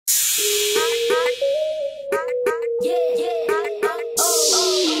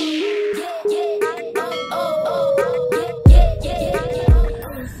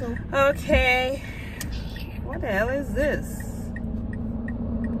hell is this?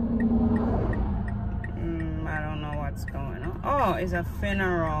 I don't know what's going on. Oh, it's a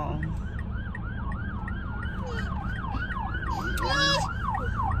funeral.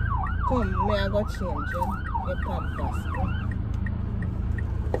 Come, may I go change you? A pampers.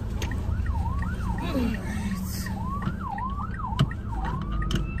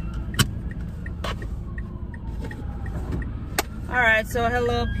 Alright, so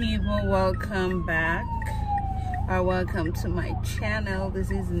hello people, welcome back. Or welcome to my channel. This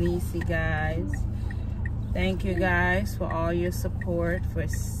is Nisi, guys. Thank you guys for all your support, for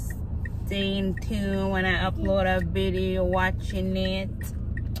staying tuned when I upload a video, watching it.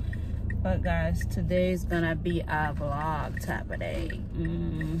 But guys, today is gonna be a vlog type of day.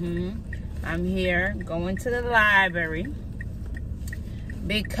 I'm here going to the library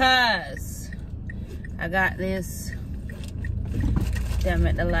because I got this. Damn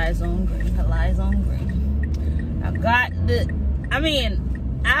it, the light's on green. The light's on green. I got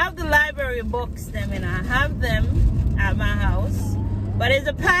I have the library books, and I have them at my house. But it's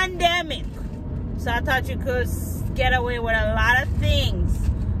a pandemic, so I thought you could get away with a lot of things.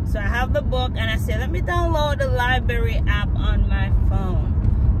 So I have the book, and I said, let me download the library app on my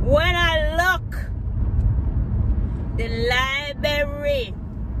phone. When I look, the library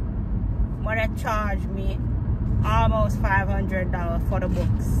wanna charge me almost $500 for the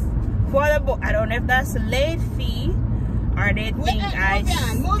books. For the book, I don't know if that's a late fee or they think I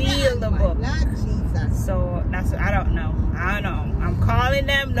steal the book. So that's, I don't know. I'm calling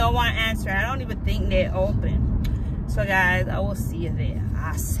them, no one answering. I don't even think they're open. So guys, I will see you there.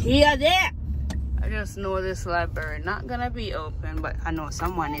 I'll see you there. I just know this library not gonna be open, but I know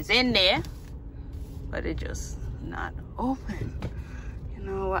someone is in there, but it's just not open. You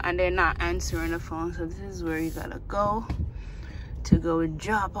know what? And they're not answering the phone, so this is where you gotta go to go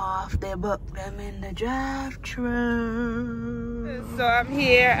drop off their book them in the drive-thru. So I'm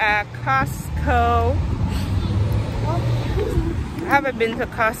here at Costco. I haven't been to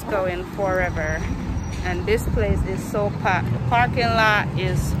Costco in forever, and this place is so packed. The parking lot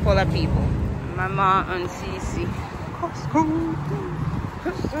is full of people. My mom and Cece. Costco.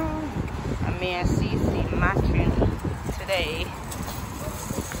 And me and Cece matching today.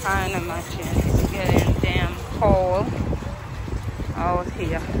 Kind of matching. It's getting damn cold out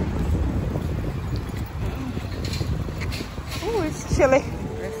here. Oh, it's chilly.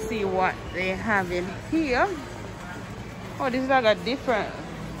 Let's see what they have in here. Oh, this is like a different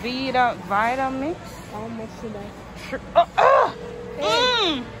Vita mix. How much should I?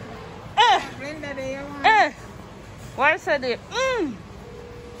 What's that?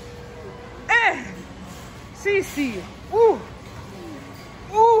 CC. Ooh.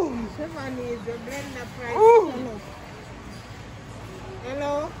 Ooh. Somebody is the blender price. Ooh.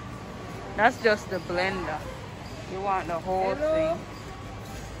 Hello? That's just the blender. You want the whole thing.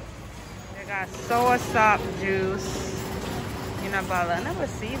 They got sour sop juice in a bottle. I never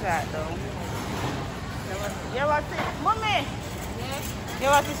see that though. You ever see, mommy? You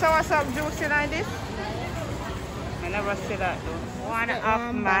ever see sour sop juice in like this? I never see that though. One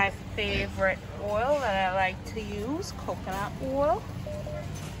of my favorite oil that I like to use, coconut oil.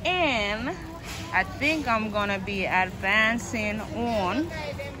 And I think I'm gonna be advancing on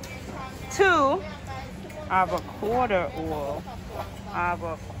to avocado oil.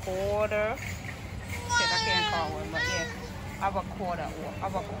 Avocado. Shit, I can't call it, but yeah. Avocado oil.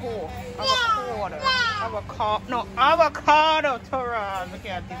 Avocado. Torah. Look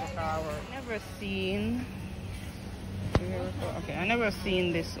at this avocado. Never seen. Okay, I never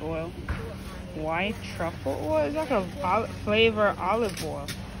seen this oil. White truffle oil. It's like a flavor olive oil.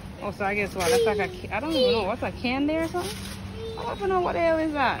 Oh, so I guess what? That's like a, I don't even know. What's a candy or something? I don't even know what the hell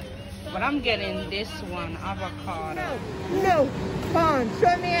is that. But I'm getting this one, avocado. No. Come on,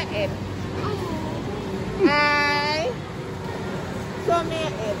 show me your head. Hi. Show me your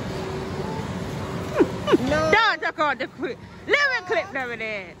head. No. Don't talk about the clip. Let me clip over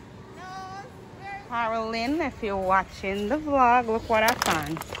there. Carolyn, if you're watching the vlog, look what I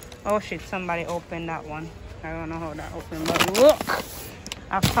found. Oh shit, somebody opened that one. I don't know how that opened, but look.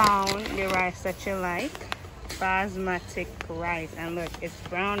 I found the rice that you like. Basmati rice. And look, it's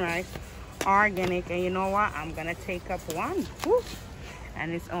brown rice, organic. And you know what? I'm gonna take up one. Woo.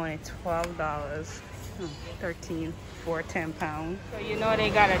 And it's only $12. 13 for 10 pounds. So you know they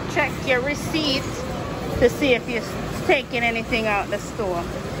gotta check your receipt to see if you're taking anything out the store.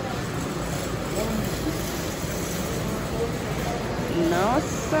 No,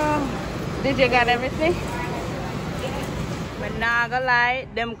 so did you got everything? But nah, gonna lie,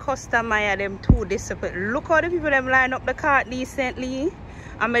 them customer, them too disciplined. Look how the people them line up the cart decently.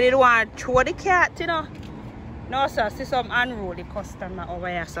 I mean, they don't want to throw the cat, you know. No, sir, see some unruly customer over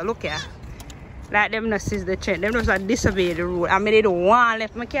here. So look here. Like them not see the trend. Them just disobey the rule. I mean, they don't want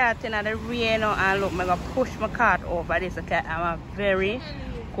left my cat in the rain and look, I'm going to push my cart over this. Okay, I'm a very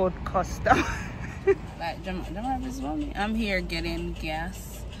good customer. Like, Jamar is mommy. I'm here getting gas.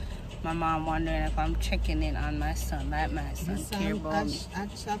 My mom wondering if I'm checking in on my son. Like my son care about me. I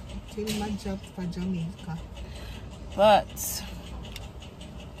chopped till my job for Jamaica. But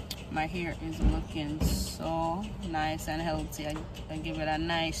my hair is looking so nice and healthy. I give it a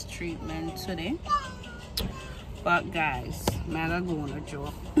nice treatment today. But guys, man, I'm going to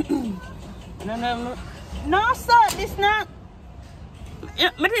joke. No, sir, this not.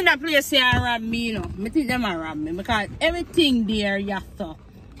 I think that place here rob me, you know. I think them are rob me because everything there you have to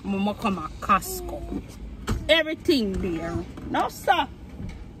come at Costco. Everything there. No, sir.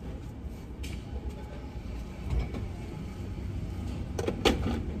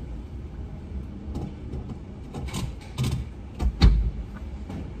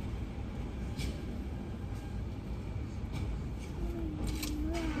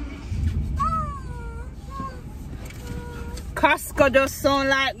 Costco just sound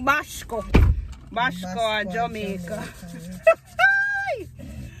like Bashko or Jamaica.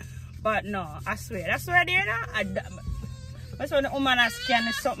 But no, I swear there now. That's when the woman is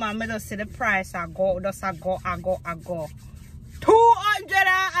scanning something and I just see the price. I go. 200 and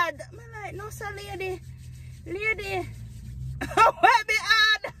I'm like, no sir, lady. Where be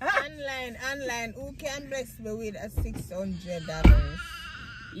ad? Online. Who can bless me with a $600?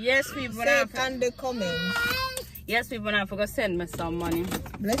 Yes, people. Say it on the comments. Yes, people now forgot to send me some money.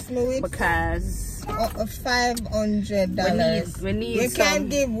 Bless me with because $500. We need you some... can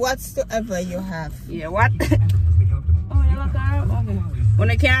give whatsoever you have. Yeah, what? Oh, you look at okay.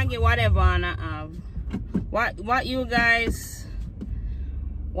 When I can't get whatever and I have. What you guys?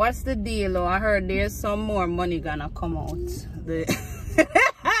 What's the deal? Oh, I heard there's some more money gonna come out.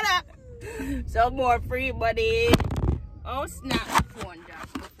 Some more free money. Oh snap! The phone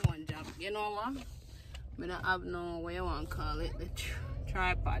job. You know what? I don't have no way you want to call it, the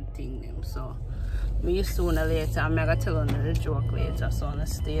tripod thing them. So me sooner or later I'm gonna tell you the joke later, so I'm gonna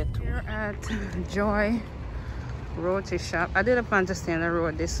stay tuned. We're at Joy Roti shop. I didn't plan to stay on the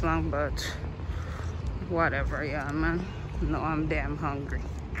road this long, but whatever, yeah man. No, I'm damn hungry.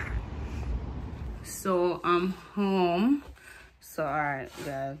 So I'm home. So alright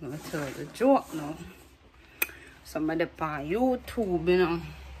guys, I'm gonna tell you the joke now. Somebody on YouTube, you know,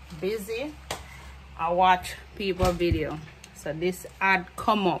 busy. I watch people video. So this ad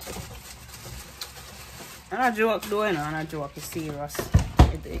come up. And a joke though, you know, and a joke is serious.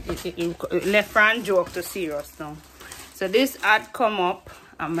 It left from joke to serious now. So this ad come up.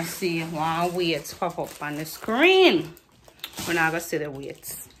 I'ma see one weights pop up on the screen. When I go see the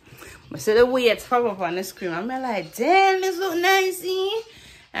weights. I see the weights pop up on the screen. I'm like, damn, this look nice, eh?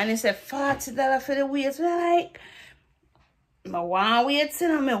 And it said $40 for the weights. We're like, I want weights, you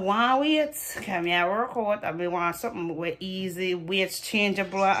know, I want weights. Can I work out? I want something with easy weights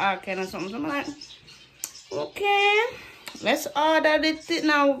changeable or all kind of something. So I'm like, okay, let's order it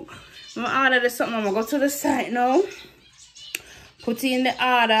now. I'm gonna order this something. I'm gonna go to the site now. Put in the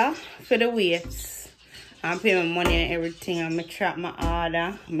order for the weights. I'm paying my money and everything. I'm gonna track my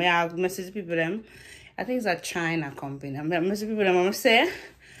order. I'm gonna message people them. I think it's a China company. I'm gonna message people them. I'm gonna say,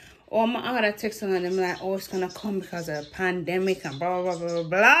 oh, my order text and them like, oh, it's gonna come because of the pandemic and blah blah blah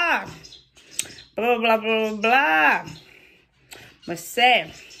blah blah blah blah blah. I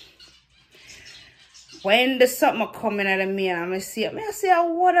say, when the something coming out of me, I'm gonna see. I say,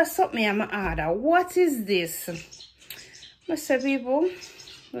 what is something I'm gonna order? What is this? I say, people,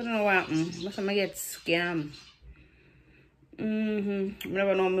 I don't know what happened. I'm gonna get scammed. You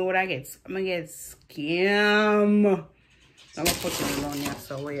never know me what I get. I'm gonna get scammed. I'm gonna put it on here,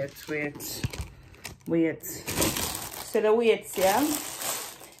 so wait. See the weights, yeah?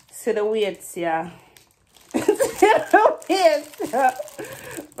 See the weights, yeah? See the weights, yeah?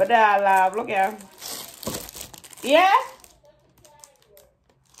 But I love, look here. Yeah?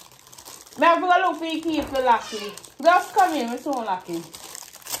 I'm gonna look for you, keep the lucky. Just come in, we're so lucky.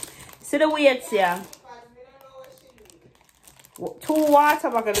 See the weights, yeah? 2 water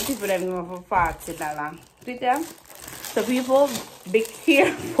bags the people them give for $40. See there? So people, be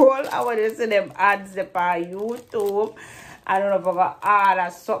careful. I want to see them ads on YouTube. I don't know if I'm going to order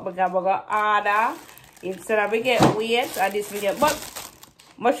something. I'm going to order. Instead of we get weight, or this we get. But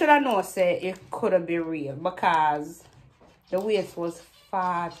what should I know say it couldn't be real? Because the weight was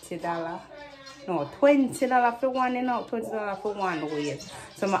 $40. No, $20 for one, you know. $20 for one weight.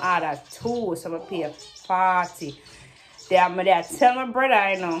 So I order 2, so I pay $40. Damn, my dad tell my brother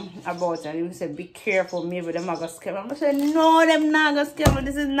I know about it. He said, be careful, maybe them are going to scam. I said, no, them not going to scam.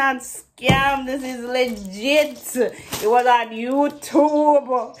 This is not scam. This is legit. It was on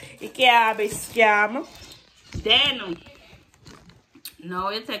YouTube. It can't be scam. Then, now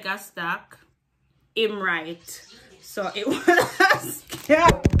you take a stock. Him right. So it was a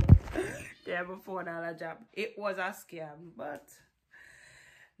scam. There before that job. It was a scam. But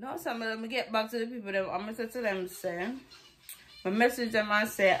now some of them get back to the people. I'm going to tell them, say, I message them and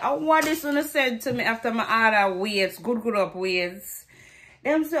say, I want this one to send to me after my order weights, good up weights.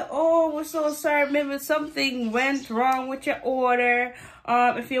 Them say, oh, we're so sorry, maybe something went wrong with your order.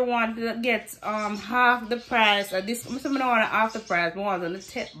 If you want to get half the price, or this, some don't want half the price, but want to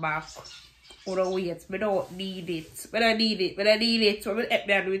take back order weights. We don't need it. But I need it. So we help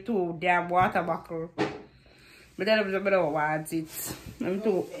them with 2 damn water bottle. But then I don't want it. I'm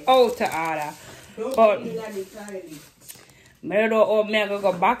too out to order. But I don't know how I'm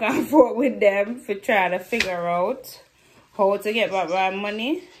go back and forth with them for trying to figure out how to get back my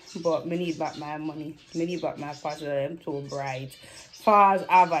money. But I need back my money. I need back my parcel. I'm too bright. False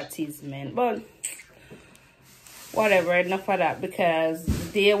advertisement. But whatever, enough of that. Because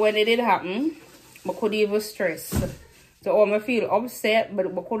the day when it did happen, I couldn't even stress. So I feel upset, but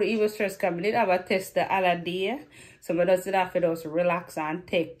I couldn't even stress because I did have a test the other day. So I just have to just relax and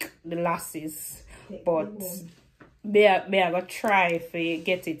take the losses. But they are going to try to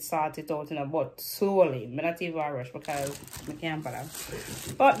get it sorted out, but slowly. I'm not even rush because I can't bother.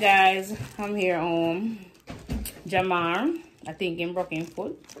 But guys, I'm here home. Jamar, I think him broken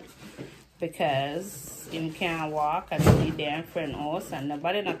foot because him can't walk. I don't need their friend house and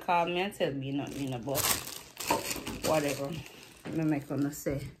nobody not call me and tell me nothing about whatever. Let me make him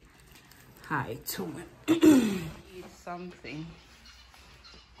say hi to me. Eat something.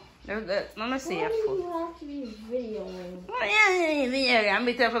 Let me see your foot. You have to be videoing. Oh, yeah. I'm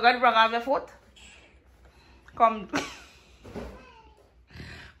better forgot to break off your foot. Come,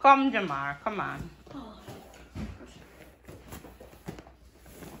 Jamar. Come on. Oh.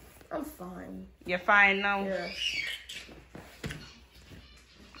 I'm fine. You're fine now? Yeah.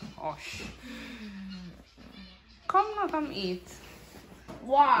 Oh, come now, come eat.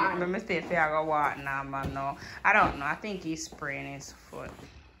 Why? Let me see if I go walk now, man. No, I don't know. I think he's spraying his foot.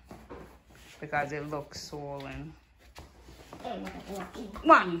 Because it looks swollen.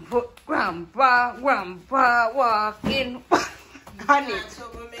 1 foot, grandpa, walking. Honey.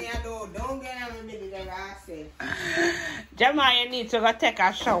 Jamar, you need to go take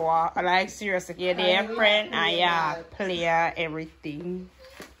a shower. Like, seriously, you're their friend and you're player, everything.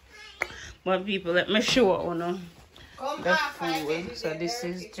 But people, let me show you the food. So this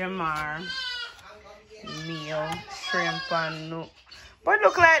is Jamar meal, shrimp and noodle. But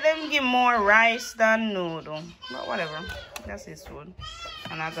look like them give more rice than noodle. But whatever. That's his food.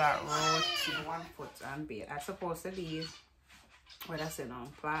 And I got roti, 1 foot and beer. I supposed to be, what I said now,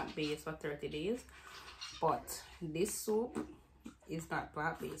 plant-based for 30 days. But this soup is not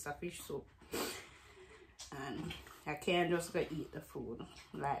plant-based, a fish soup. And I can't just go eat the food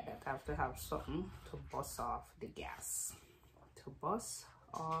like that. I have to have something to bust off the gas. To bust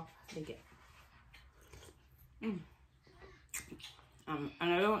off the gas. And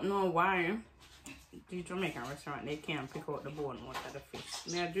I don't know why the Jamaican restaurant they can't pick out the bone out of the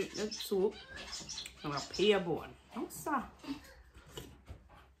fish. May I drink the soup and I pay a bone. Don't stop.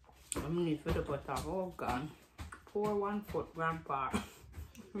 I'm need for the butter. Oh God. Pour 1 foot, grandpa.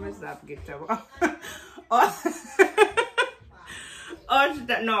 Let me stop get trouble.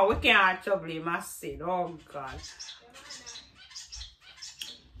 No, we can't trouble him. I said, oh God.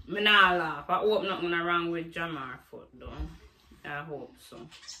 Me not laugh. I hope nothing wrong with Jamar foot though. I hope so.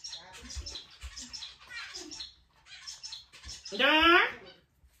 Jamar?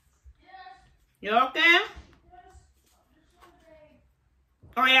 You okay?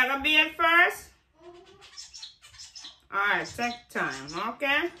 Oh, you gonna be at first? Alright, take time,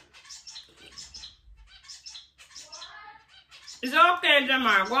 okay? It's okay,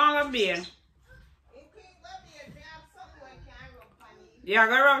 Jamar. Go on to bed. You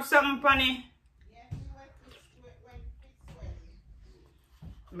gonna rub something on it?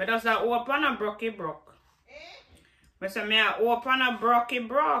 But does that open or broke it broke? But say me I open or broke it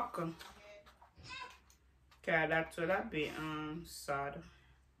broke. Okay, that would that be sad.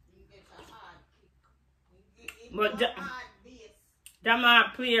 But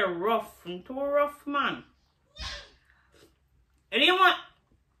Jamar play rough and too rough, man. And you want?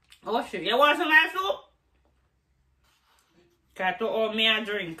 Oh shit, you want some ice soup? Cause to all me a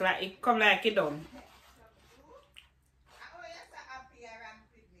drink like it come like it done.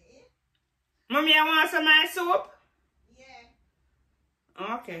 Mommy, I want some ice soup? Yeah.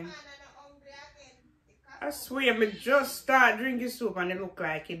 Okay. I swear, me just start drinking soup and it look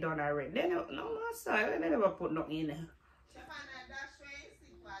like it done already. They no master, they never put nothing in there.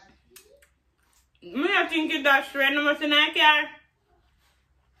 Me I think it that straight no much in I care.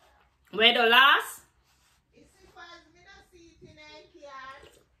 Where the last?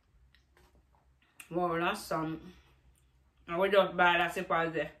 Wow, that's some. And we just buy that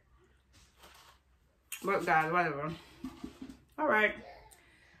sippers there. But guys, whatever. Alright.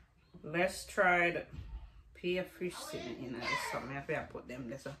 Let's try the pear fish sitting in there. Something if I put them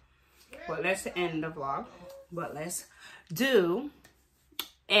there. So. But let's end the vlog. But let's do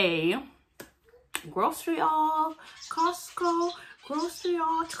a grocery haul. Costco grocery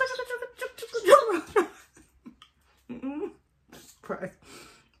haul. Price.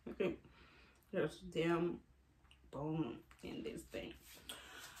 Okay. There's damn bone in this thing.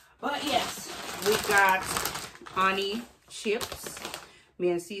 But yes, we got honey chips.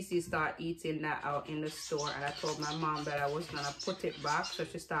 Me and Cece start eating that out in the store, and I told my mom that I was gonna put it back, so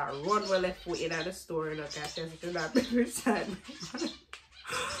she started run well left with it at the store. Look at this, she's not beside me.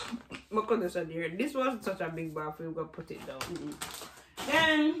 This wasn't such a big bag, we were gonna put it down.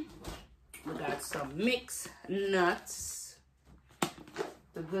 Then we got some mixed nuts,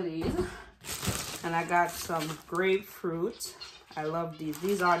 the goodies, and I got some grapefruit. I love these.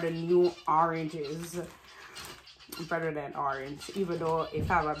 These are the new oranges. Better than orange, even though it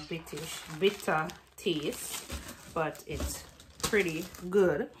have a bitter taste, but it's pretty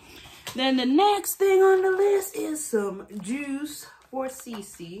good. Then the next thing on the list is some juice for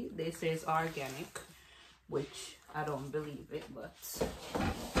Cece. They say it's organic, which I don't believe it, but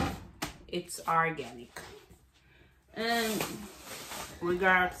it's organic. And we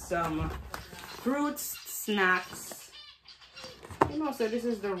got some fruits, snacks. You know, so this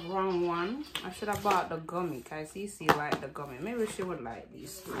is the wrong one. I should have bought the gummy because Cece liked the gummy. Maybe she would like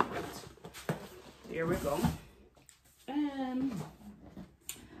these three, but here we go. And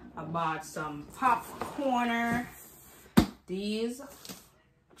I bought some popcorn. These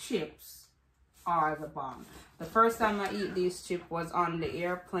chips are the bomb. The first time I eat these chips was on the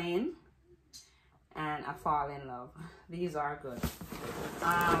airplane, and I fall in love. These are good.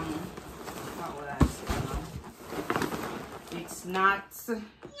 What would I say now? It's not,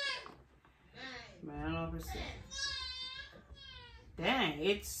 man, I don't know. Dang,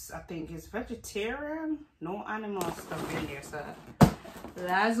 I think it's vegetarian. No animal stuff in there, so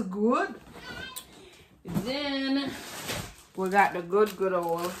that's good. Then we got the good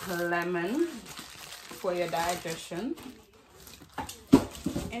old lemon for your digestion.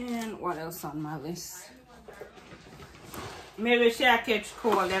 And what else on my list? Maybe she catch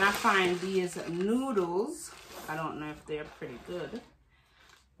cold and I find these noodles. I don't know if they're pretty good,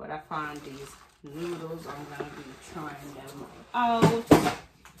 but I found these noodles. I'm gonna be trying them out.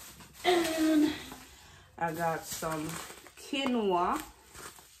 And I got some quinoa.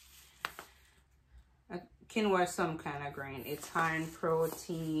 Quinoa is some kind of grain. It's high in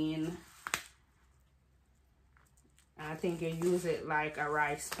protein. I think you use it like a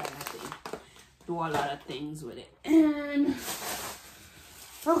rice kind of thing. Do a lot of things with it. And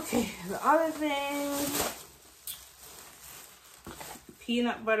okay, the other thing,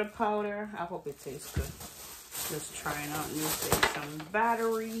 peanut butter powder. I hope it tastes good. Just trying out new things. Some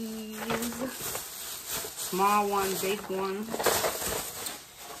batteries, small one, big one,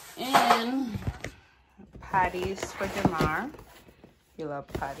 and patties for Jamar. You love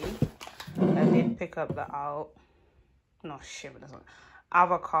patty. I did pick up the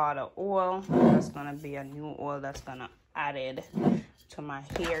avocado oil. That's gonna be a new oil that's gonna added to my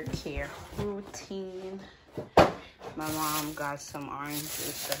hair care routine. My mom got some orange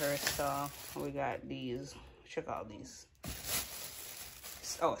juice to her, so we got these. Check out these.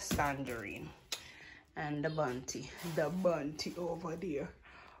 Oh, tangerine. And the bunty over there.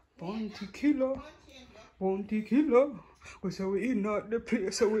 Bunty killer. Bunty killer. So we in not the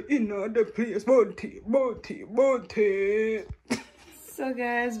place. Bunty. So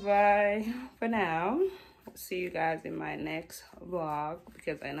guys, bye for now. See you guys in my next vlog,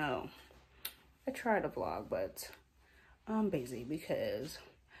 because I know I tried to vlog, but I'm busy because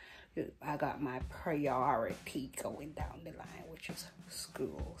I got my priority going down the line, which is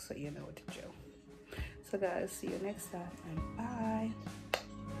school. So you know what to do. So guys, see you next time, and bye.